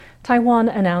Taiwan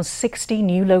announced 60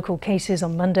 new local cases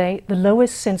on Monday, the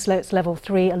lowest since its level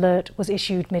 3 alert was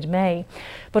issued mid-May.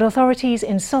 But authorities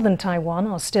in southern Taiwan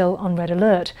are still on red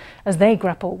alert as they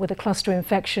grapple with a cluster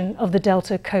infection of the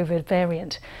Delta COVID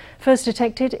variant. First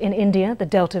detected in India, the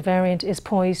Delta variant is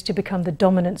poised to become the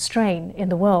dominant strain in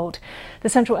the world. The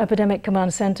Central Epidemic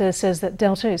Command Center says that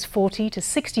Delta is 40 to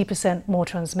 60% more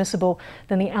transmissible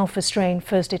than the Alpha strain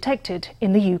first detected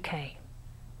in the UK.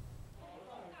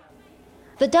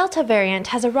 The Delta variant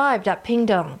has arrived at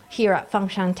Pingdong. Here at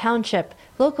Fangshan Township,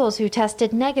 locals who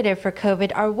tested negative for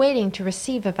COVID are waiting to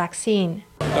receive a vaccine.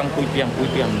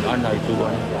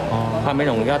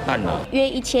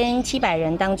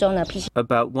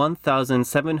 About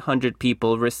 1,700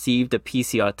 people received a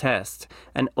PCR test,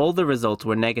 and all the results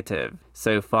were negative.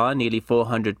 So far, nearly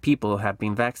 400 people have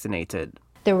been vaccinated.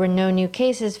 There were no new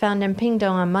cases found in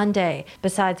Pingdong on Monday.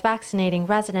 Besides vaccinating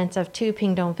residents of 2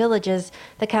 Pingdong villages,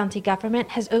 the county government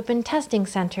has opened testing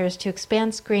centers to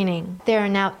expand screening. There are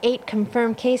now 8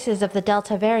 confirmed cases of the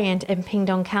Delta variant in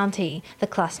Pingdong County. The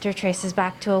cluster traces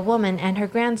back to a woman and her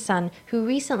grandson who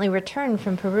recently returned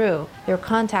from Peru. Their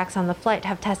contacts on the flight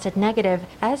have tested negative,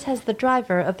 as has the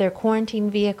driver of their quarantine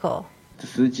vehicle.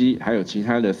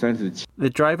 The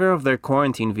driver of their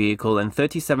quarantine vehicle and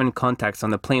 37 contacts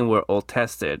on the plane were all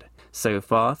tested. So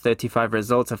far, 35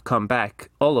 results have come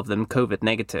back, all of them COVID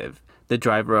negative. The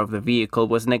driver of the vehicle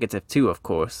was negative too, of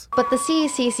course. But the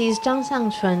CECC's Zhang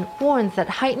Xiangchun warns that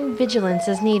heightened vigilance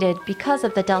is needed because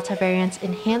of the Delta variant's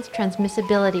enhanced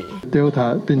transmissibility.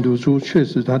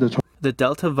 The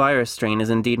Delta virus strain is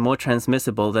indeed more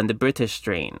transmissible than the British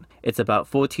strain. It's about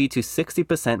 40 to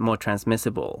 60% more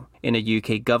transmissible. In a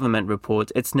UK government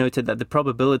report, it's noted that the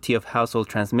probability of household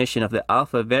transmission of the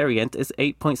Alpha variant is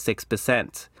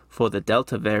 8.6%. For the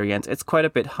Delta variant, it's quite a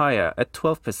bit higher, at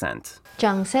 12%.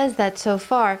 Zhang says that so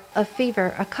far, a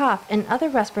fever, a cough, and other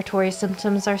respiratory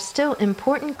symptoms are still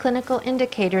important clinical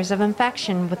indicators of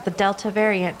infection with the Delta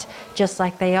variant, just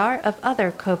like they are of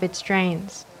other COVID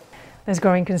strains. There's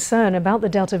growing concern about the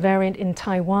Delta variant in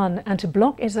Taiwan, and to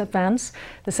block its advance,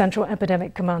 the Central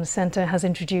Epidemic Command Center has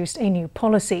introduced a new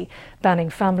policy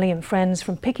banning family and friends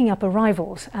from picking up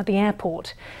arrivals at the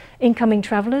airport. Incoming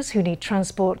travellers who need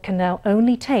transport can now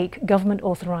only take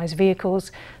government-authorised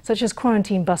vehicles, such as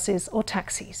quarantine buses or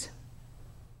taxis.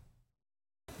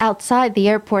 Outside the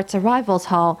airport's arrivals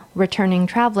hall, returning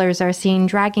travelers are seen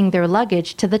dragging their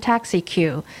luggage to the taxi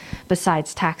queue.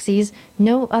 Besides taxis,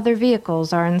 no other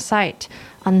vehicles are in sight.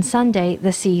 On Sunday, the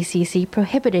CECC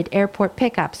prohibited airport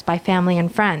pickups by family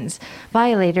and friends.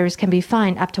 Violators can be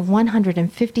fined up to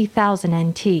 150,000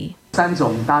 NT.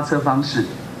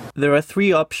 There are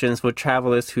 3 options for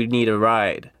travelers who need a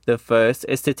ride. The first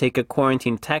is to take a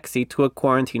quarantine taxi to a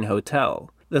quarantine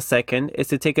hotel. The second is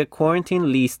to take a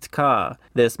quarantine-leased car.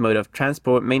 This mode of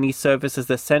transport mainly services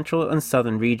the central and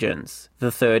southern regions.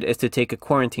 The third is to take a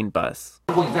quarantine bus.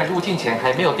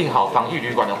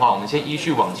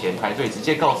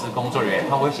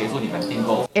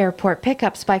 Airport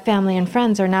pickups by family and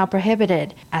friends are now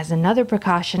prohibited. As another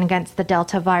precaution against the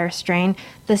Delta virus strain,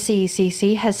 the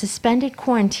CECC has suspended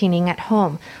quarantining at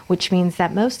home, which means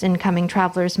that most incoming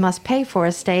travelers must pay for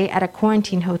a stay at a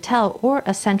quarantine hotel or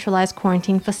a centralized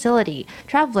quarantine facility.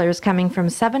 Travelers coming from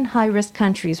 7 high-risk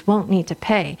countries won't need to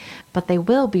pay, but they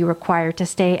will be required to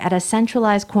stay at a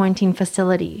centralized quarantine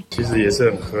facility.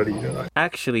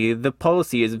 Actually, the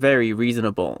policy is very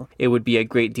reasonable. It would be a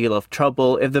great deal of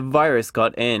trouble if the virus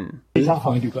got in.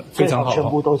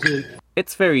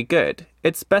 It's very good.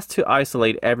 It's best to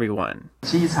isolate everyone.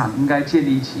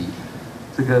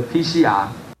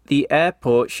 The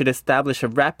airport should establish a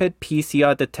rapid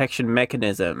PCR detection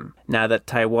mechanism. Now that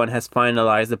Taiwan has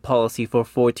finalized the policy for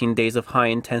 14 days of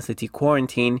high-intensity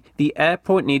quarantine, the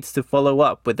airport needs to follow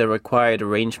up with the required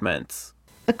arrangements.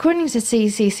 According to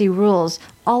CECC rules,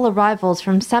 all arrivals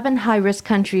from 7 high-risk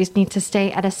countries need to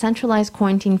stay at a centralized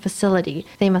quarantine facility.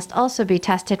 They must also be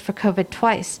tested for COVID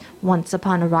twice, once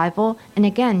upon arrival and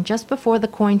again just before the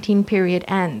quarantine period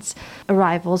ends.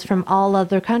 Arrivals from all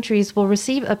other countries will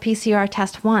receive a PCR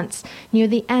test once, near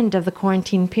the end of the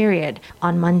quarantine period.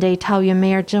 On Monday, Taoyuan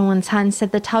Mayor Zheng Wen-can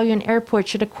said the Taoyuan airport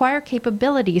should acquire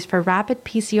capabilities for rapid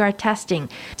PCR testing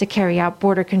to carry out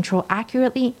border control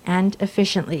accurately and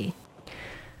efficiently.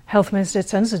 Health Minister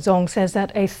Chen Shizhong says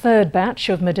that a third batch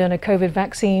of Moderna COVID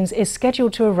vaccines is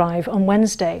scheduled to arrive on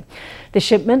Wednesday. The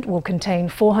shipment will contain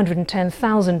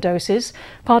 410,000 doses,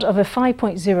 part of a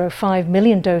 5.05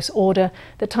 million dose order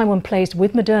that Taiwan placed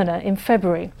with Moderna in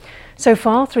February. So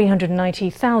far,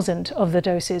 390,000 of the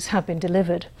doses have been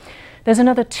delivered. There's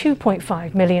another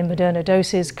 2.5 million Moderna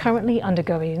doses currently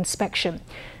undergoing inspection.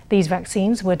 These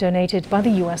vaccines were donated by the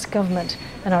US government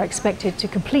and are expected to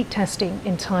complete testing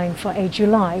in time for a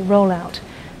July rollout.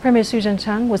 Premier Su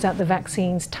Tseng-chang was at the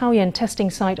vaccine's Taoyuan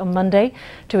testing site on Monday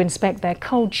to inspect their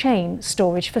cold chain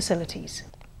storage facilities.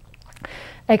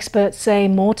 Experts say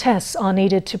more tests are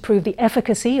needed to prove the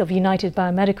efficacy of United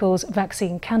Biomedical's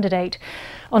vaccine candidate.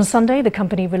 On Sunday, the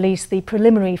company released the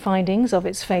preliminary findings of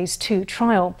its Phase 2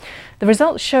 trial. The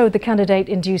results showed the candidate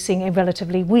inducing a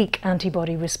relatively weak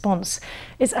antibody response.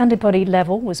 Its antibody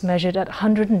level was measured at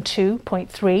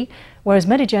 102.3, whereas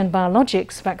Medigen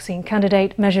Biologics' vaccine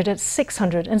candidate measured at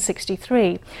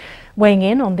 663. Weighing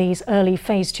in on these early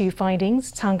Phase 2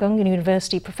 findings, Cangang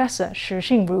University professor Shi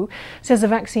Xingru says the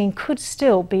vaccine could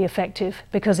still be effective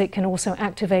because it can also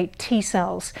activate T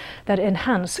cells that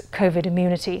enhance COVID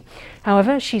immunity.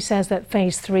 However, she says that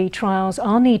Phase 3 trials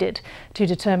are needed to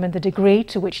determine the degree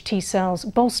to which T cells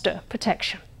bolster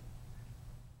protection.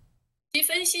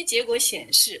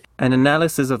 An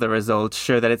analysis of the results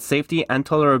show that its safety and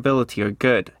tolerability are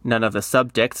good. None of the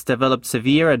subjects developed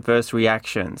severe adverse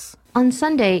reactions. On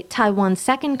Sunday, Taiwan's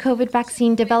second COVID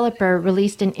vaccine developer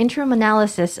released an interim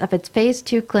analysis of its Phase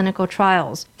 2 clinical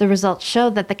trials. The results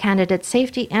showed that the candidate's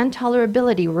safety and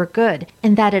tolerability were good,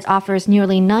 and that it offers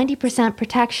nearly 90%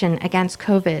 protection against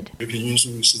COVID.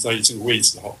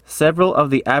 Several of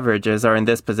the averages are in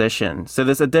this position, so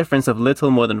there's a difference of little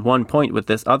more than 1 point with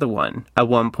this other one. A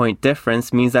 1 point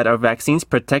difference means that our vaccine's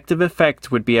protective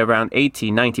effect would be around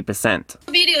 80-90%.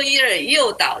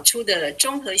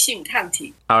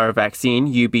 Our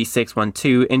vaccine,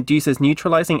 UB612, induces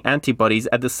neutralizing antibodies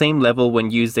at the same level when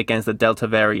used against the Delta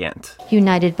variant.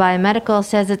 United Biomedical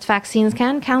says its vaccines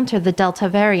can counter the Delta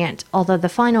variant, although the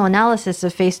final analysis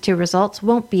of Phase 2 results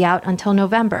won't be out until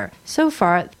November. So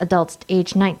far, adults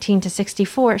aged 19 to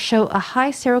 64 show a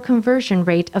high seroconversion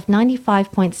rate of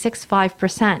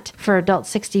 95.65%. For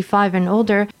adults 65 and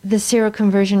older, the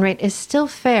seroconversion rate is still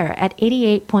fair at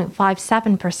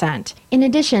 88.57%. In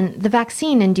addition, the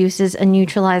vaccine induces a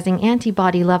neutralizing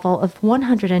antibody level of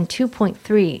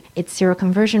 102.3. Its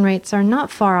seroconversion rates are not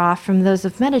far off from those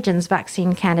of Medigen's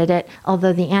vaccine candidate,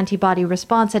 although the antibody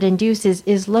response it induces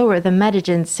is lower than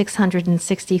Medigen's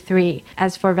 663.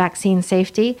 As for vaccine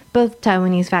safety, both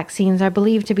Taiwanese vaccines are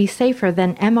believed to be safer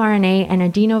than mRNA and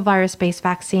adenovirus-based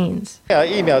vaccines.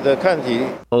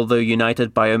 Although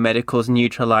United Biomedical's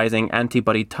neutralizing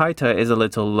antibody titer is a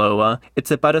little lower,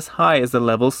 it's about as high as the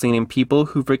level seen in people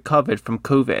who've recovered from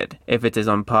COVID. If it is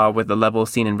on par with the level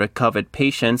seen in recovered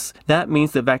patients, that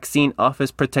means the vaccine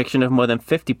offers protection of more than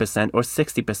 50% or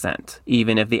 60%.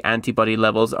 Even if the antibody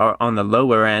levels are on the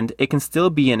lower end, it can still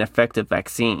be an effective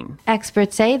vaccine.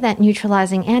 Experts say that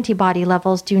neutralizing antibody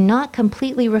levels do not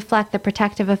completely reflect the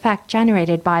protective effect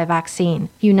generated by a vaccine.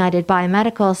 United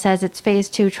Biomedical says its Phase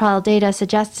 2 trial data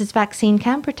suggests its vaccine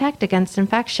can protect against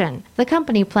infection. The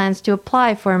company plans to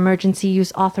apply for emergency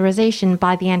use authorization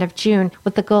by the end of June,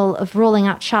 with the goal of rolling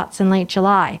out shots in late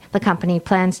July. The company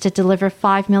plans to deliver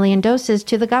 5 million doses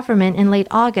to the government in late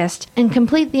August and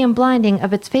complete the unblinding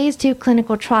of its Phase 2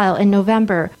 clinical trial in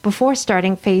November before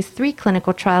starting Phase 3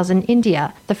 clinical trials in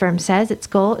India. The firm says its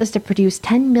goal is to produce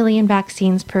 10 million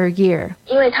vaccines per year.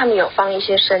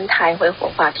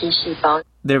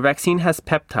 Their vaccine has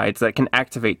peptides that can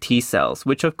activate T cells,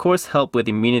 which of course help with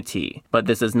immunity. But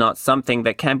this is not something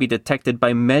that can be detected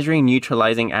by measuring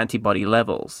neutralizing antibody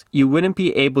levels. You wouldn't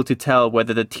be able to tell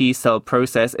whether the T cell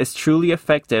process is truly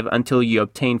effective until you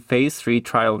obtain Phase 3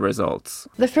 trial results.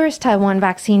 The first Taiwan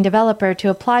vaccine developer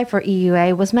to apply for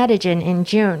EUA was Medigen in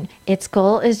June. Its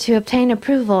goal is to obtain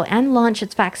approval and launch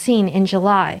its vaccine in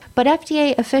July. But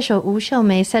FDA official Wu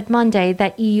Xiaomei said Monday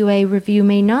that EUA review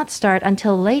may not start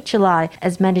until late July,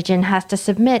 as Medigen has to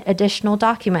submit additional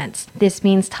documents. This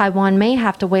means Taiwan may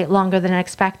have to wait longer than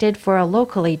expected for a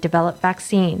locally developed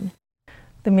vaccine.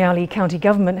 The Miaoli County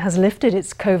government has lifted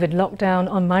its COVID lockdown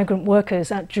on migrant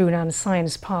workers at Zhunan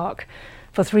Science Park.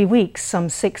 For 3 weeks, some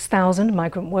 6,000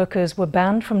 migrant workers were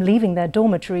banned from leaving their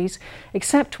dormitories,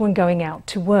 except when going out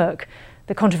to work.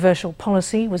 The controversial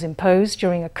policy was imposed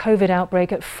during a COVID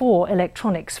outbreak at 4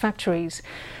 electronics factories.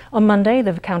 On Monday,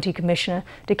 the county commissioner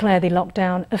declared the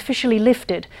lockdown officially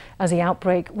lifted as the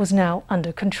outbreak was now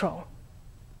under control.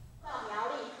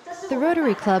 The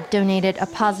Rotary Club donated a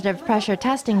positive pressure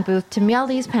testing booth to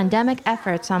Miaoli's pandemic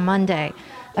efforts on Monday.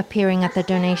 Appearing at the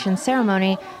donation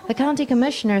ceremony, the county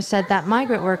commissioner said that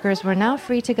migrant workers were now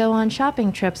free to go on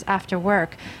shopping trips after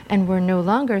work and were no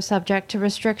longer subject to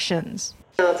restrictions.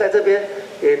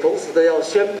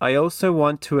 I also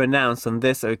want to announce on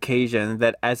this occasion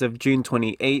that as of June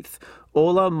 28th,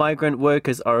 all our migrant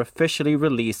workers are officially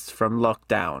released from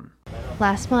lockdown.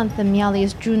 Last month, in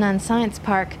Miaoli's Zhunan Science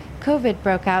Park, COVID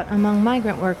broke out among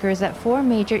migrant workers at 4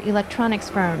 major electronics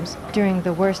firms. During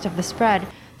the worst of the spread,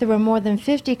 there were more than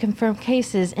 50 confirmed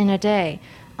cases in a day.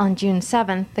 On June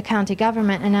 7th, the county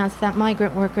government announced that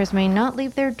migrant workers may not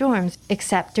leave their dorms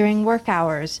except during work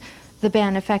hours. The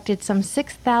ban affected some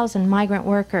 6,000 migrant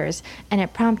workers, and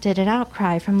it prompted an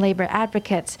outcry from labor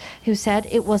advocates who said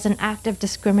it was an act of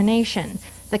discrimination.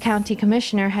 The county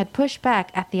commissioner had pushed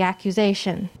back at the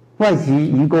accusation.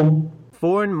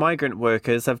 Foreign migrant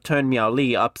workers have turned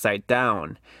Miaoli upside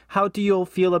down. How do you all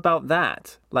feel about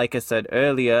that? Like I said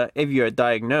earlier, if you are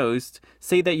diagnosed,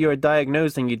 say that you are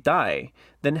diagnosed and you die,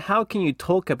 then how can you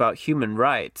talk about human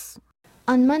rights?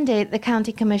 On Monday, the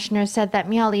county commissioner said that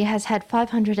Miaoli has had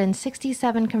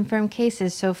 567 confirmed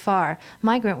cases so far.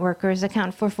 Migrant workers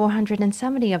account for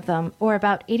 470 of them, or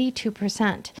about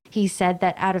 82%. He said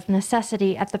that out of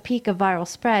necessity at the peak of viral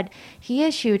spread, he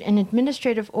issued an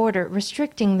administrative order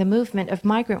restricting the movement of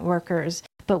migrant workers.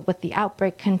 But with the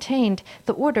outbreak contained,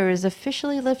 the order is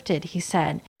officially lifted, he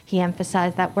said. He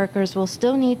emphasized that workers will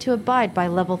still need to abide by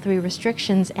level 3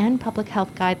 restrictions and public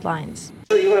health guidelines.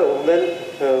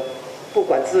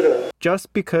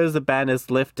 Just because the ban is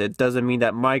lifted doesn't mean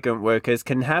that migrant workers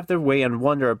can have their way and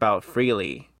wander about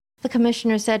freely. The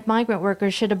commissioner said migrant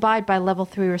workers should abide by level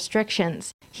 3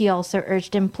 restrictions. He also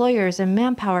urged employers and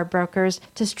manpower brokers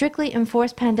to strictly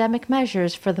enforce pandemic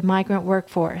measures for the migrant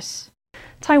workforce.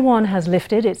 Taiwan has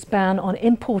lifted its ban on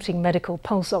importing medical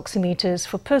pulse oximeters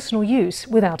for personal use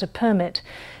without a permit.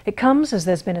 It comes as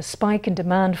there's been a spike in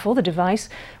demand for the device,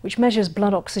 which measures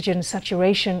blood oxygen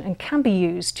saturation and can be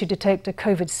used to detect a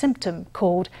COVID symptom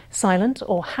called silent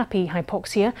or happy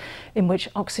hypoxia, in which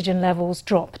oxygen levels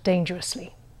drop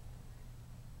dangerously.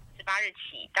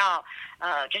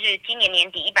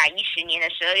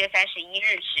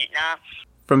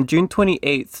 From June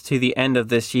 28th to the end of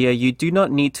this year, you do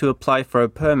not need to apply for a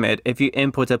permit if you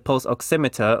import a pulse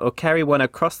oximeter or carry one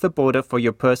across the border for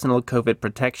your personal COVID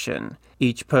protection.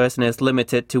 Each person is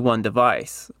limited to one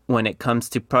device. When it comes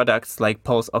to products like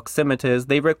pulse oximeters,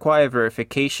 they require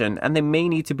verification and they may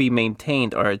need to be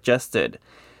maintained or adjusted.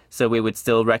 So we would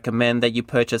still recommend that you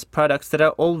purchase products that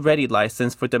are already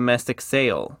licensed for domestic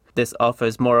sale. This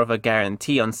offers more of a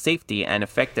guarantee on safety and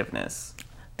effectiveness.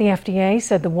 The FDA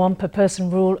said the one per person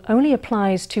rule only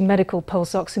applies to medical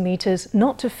pulse oximeters,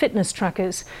 not to fitness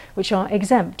trackers, which are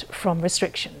exempt from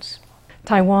restrictions.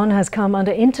 Taiwan has come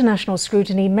under international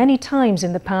scrutiny many times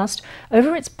in the past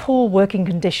over its poor working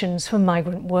conditions for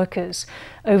migrant workers.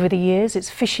 Over the years,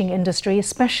 its fishing industry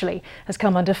especially has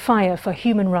come under fire for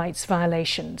human rights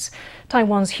violations.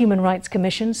 Taiwan's Human Rights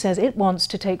Commission says it wants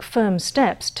to take firm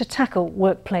steps to tackle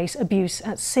workplace abuse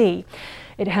at sea.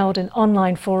 It held an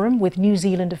online forum with New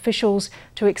Zealand officials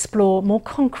to explore more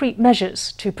concrete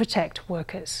measures to protect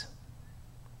workers.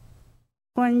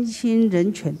 关心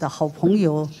人权的好朋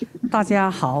友，大家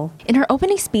好。 In her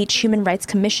opening speech, Human Rights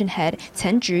Commission head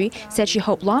Chen Zhu said she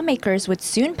hoped lawmakers would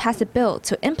soon pass a bill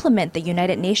to implement the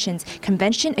United Nations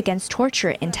Convention Against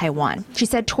Torture in Taiwan. She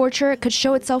said torture could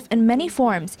show itself in many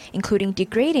forms, including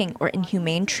degrading or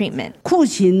inhumane treatment. 酷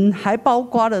刑还包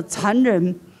括了残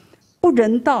忍、不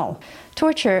人道。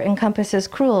 Torture encompasses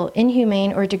cruel,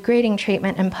 inhumane, or degrading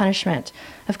treatment and punishment.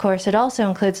 Of course, it also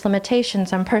includes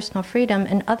limitations on personal freedom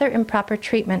and other improper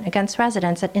treatment against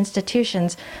residents at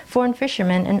institutions, foreign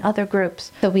fishermen, and other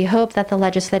groups. So we hope that the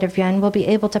Legislative Yuan will be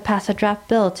able to pass a draft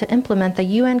bill to implement the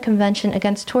UN Convention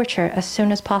Against Torture as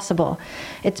soon as possible.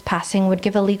 Its passing would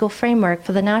give a legal framework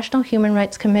for the National Human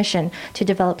Rights Commission to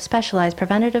develop specialized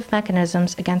preventative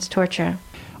mechanisms against torture.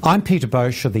 I'm Peter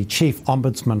Bosher, the Chief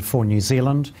Ombudsman for New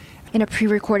Zealand. In a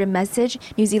pre-recorded message,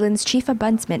 New Zealand's Chief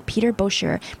Ombudsman Peter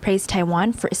Bosher praised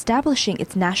Taiwan for establishing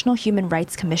its National Human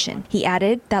Rights Commission. He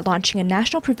added that launching a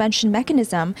national prevention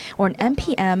mechanism, or an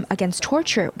NPM, against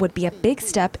torture would be a big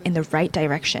step in the right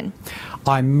direction.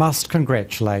 I must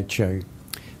congratulate you.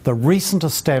 The recent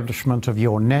establishment of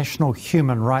your National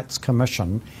Human Rights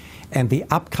Commission and the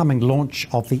upcoming launch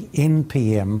of the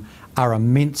NPM are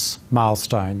immense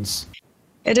milestones.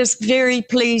 It is very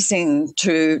pleasing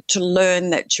to learn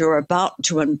that you're about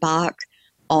to embark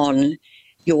on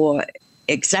your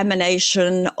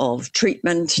examination of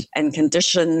treatment and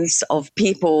conditions of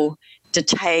people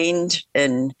detained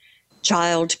in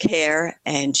child care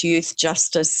and youth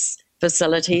justice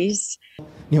facilities.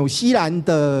 纽西兰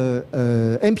的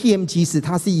NPM 其实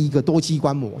它是一个多机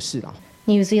关模式啦。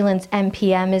 New Zealand's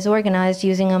NPM is organized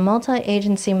using a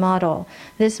multi-agency model.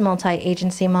 This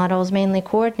multi-agency model is mainly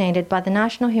coordinated by the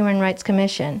National Human Rights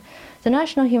Commission. The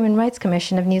National Human Rights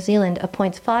Commission of New Zealand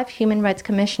appoints 5 human rights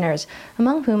commissioners,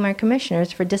 among whom are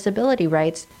commissioners for disability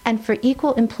rights and for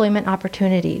equal employment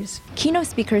opportunities. Keynote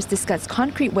speakers discussed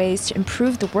concrete ways to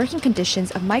improve the working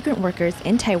conditions of migrant workers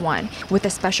in Taiwan, with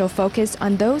a special focus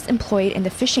on those employed in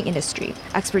the fishing industry.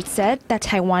 Experts said that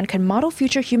Taiwan can model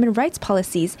future human rights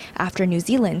policies after New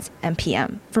Zealand's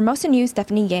NPM. For Mosa News,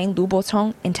 Stephanie Yang, Lu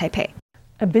Botong in Taipei.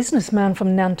 A businessman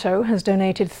from Nantou has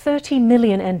donated 30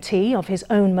 million NT of his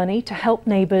own money to help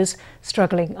neighbours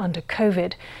struggling under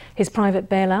COVID. His private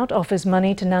bailout offers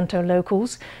money to Nantou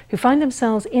locals who find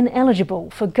themselves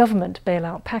ineligible for government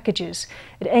bailout packages.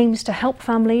 It aims to help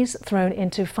families thrown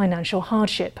into financial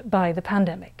hardship by the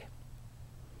pandemic.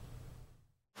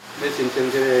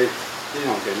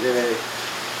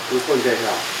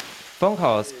 Phone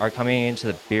calls are coming into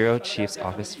the bureau chief's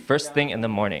office first thing in the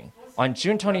morning. On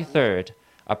June 23rd,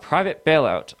 a private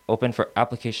bailout opened for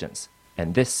applications,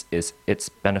 and this is its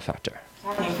benefactor.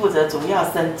 Lin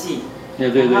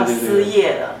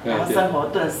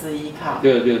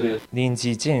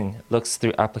Jijin looks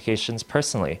through applications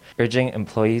personally, urging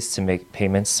employees to make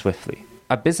payments swiftly.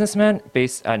 A businessman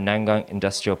based at Nangang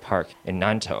Industrial Park in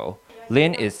Nantou,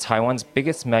 Lin is Taiwan's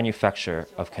biggest manufacturer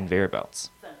of conveyor belts.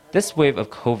 This wave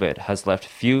of COVID has left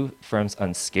few firms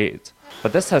unscathed,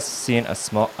 but this has seen a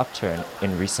small upturn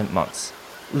in recent months.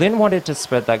 Lin wanted to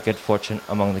spread that good fortune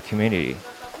among the community.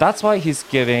 That's why he's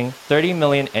giving 30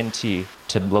 million NT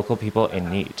to local people in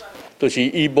need. The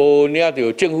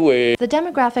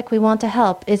demographic we want to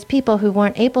help is people who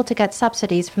weren't able to get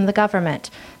subsidies from the government.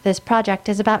 This project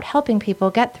is about helping people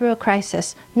get through a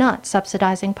crisis, not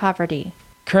subsidizing poverty.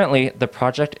 Currently, the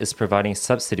project is providing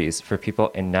subsidies for people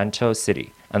in Nantou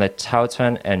City and the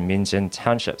Taochuan and Minjin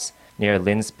townships near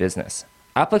Lin's business.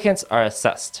 Applicants are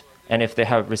assessed, and if they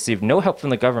have received no help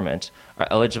from the government, are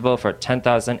eligible for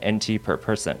 10,000 NT per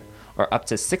person, or up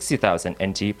to 60,000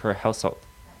 NT per household.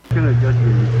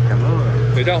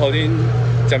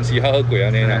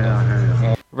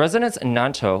 Residents in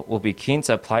Nantou will be keen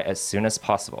to apply as soon as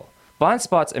possible. Blind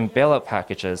spots in bailout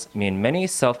packages mean many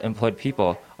self-employed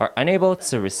people are unable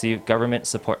to receive government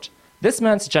support. This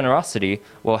man's generosity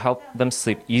will help them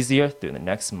sleep easier through the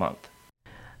next month.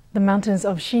 The mountains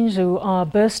of Hsinchu are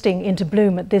bursting into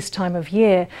bloom at this time of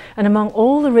year, and among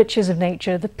all the riches of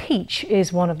nature, the peach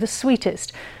is one of the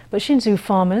sweetest. But Hsinchu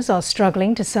farmers are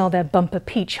struggling to sell their bumper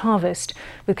peach harvest.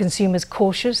 With consumers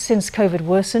cautious since COVID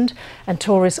worsened and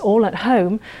tourists all at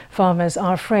home, farmers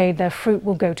are afraid their fruit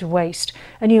will go to waste.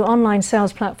 A new online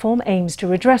sales platform aims to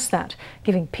redress that,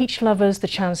 giving peach lovers the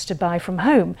chance to buy from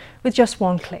home with just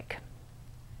one click.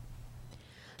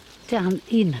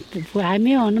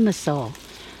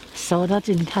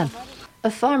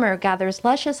 A farmer gathers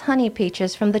luscious honey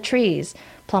peaches from the trees.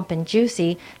 Plump and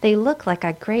juicy, they look like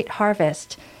a great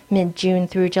harvest. Mid-June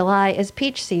through July is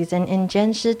peach season in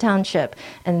Jianshi Township,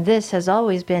 and this has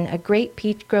always been a great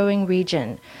peach-growing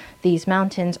region. These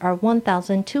mountains are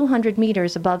 1,200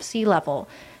 meters above sea level.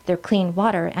 Their clean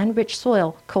water and rich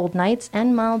soil, cold nights,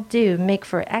 and mild dew make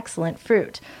for excellent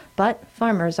fruit. But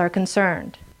farmers are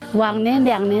concerned.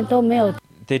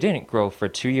 They didn't grow for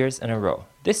 2 years in a row.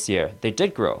 This year, they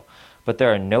did grow, but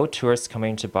there are no tourists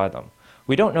coming to buy them.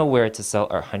 We don't know where to sell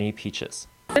our honey peaches.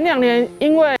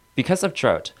 Because of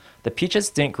drought, the peaches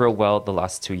didn't grow well the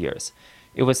last 2 years.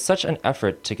 It was such an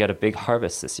effort to get a big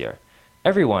harvest this year.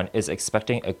 Everyone is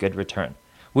expecting a good return.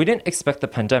 We didn't expect the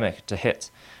pandemic to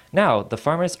hit. Now, the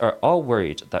farmers are all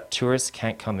worried that tourists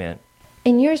can't come in.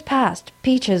 In years past,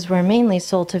 peaches were mainly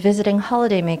sold to visiting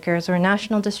holidaymakers or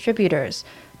national distributors.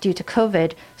 Due to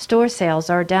COVID, store sales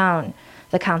are down.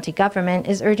 The county government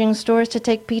is urging stores to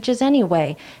take peaches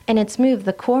anyway, and it's moved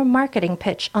the core marketing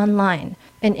pitch online.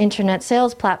 An internet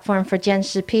sales platform for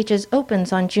Jianshi peaches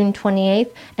opens on June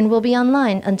 28th and will be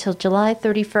online until July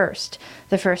 31st.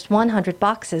 The first 100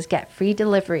 boxes get free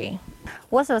delivery.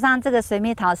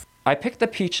 I picked the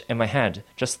peach in my hand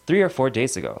just 3 or 4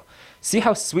 days ago. See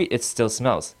how sweet it still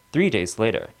smells 3 days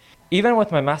later. Even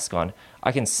with my mask on,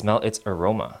 I can smell its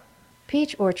aroma.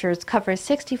 Peach orchards cover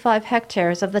 65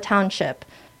 hectares of the township.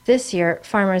 This year,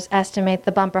 farmers estimate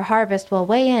the bumper harvest will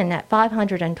weigh in at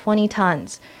 520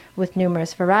 tons. With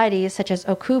numerous varieties such as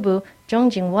Okubu,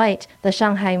 Zhongjing White, the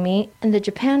Shanghai Mi, and the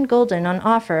Japan Golden on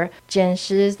offer,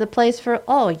 Jianshi is the place for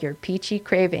all your peachy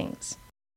cravings.